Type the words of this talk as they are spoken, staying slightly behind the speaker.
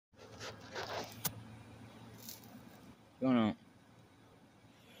going on?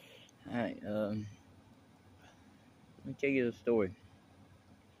 Alright, let me tell you the story.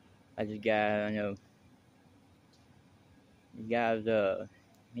 I this guy I know. This guy was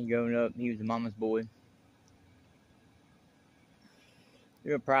he growing up, he was a mama's boy.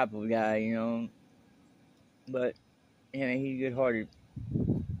 He's a prideful guy, but he's good hearted.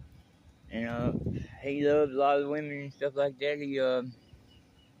 And he loves a lot of women and stuff like that. He a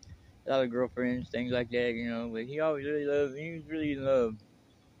lot of girlfriends, things like that, but he always he was really in love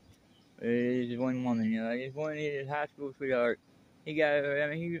with this one woman, this one his high school sweetheart. He got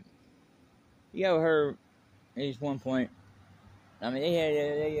her, he got her at least one point. They had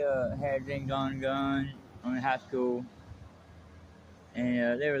things on in high school,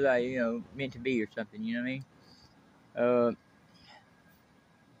 and they were like, meant to be or something, you know what I mean?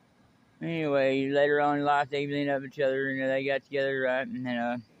 Anyway, later on in life, they ended up with each other, and they got together, right? And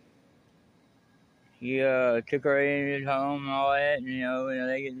then he took her in his home and all that, and they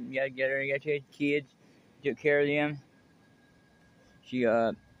got together, and got kids, took care of them. She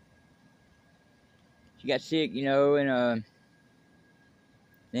got sick, and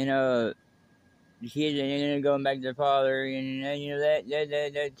then the kids ended up going back to their father, and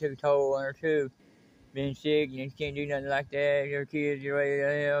that took a toll on her too. Being sick, she can't do nothing like that. Her kids are way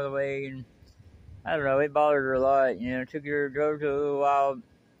the hell away, and I don't know, it bothered her a lot. Took her, drove her a little while,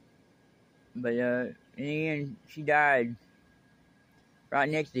 but in the end, she died right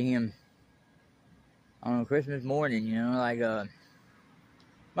next to him on Christmas morning.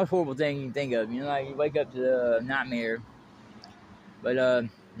 Most horrible thing you can think of. You wake up to the nightmare. But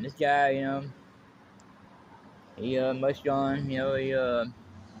this guy, he mushed on. He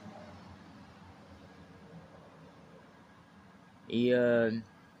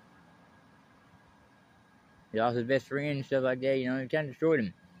lost his best friend and stuff like that. He kind of destroyed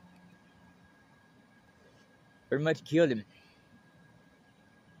him. Pretty much killed him.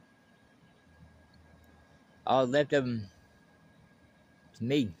 All left of him is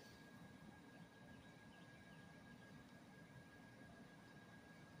me.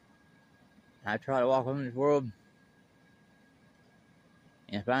 I try to walk on this world,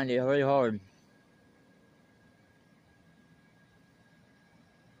 and I find it really hard.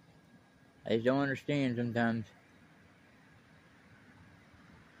 I just don't understand sometimes.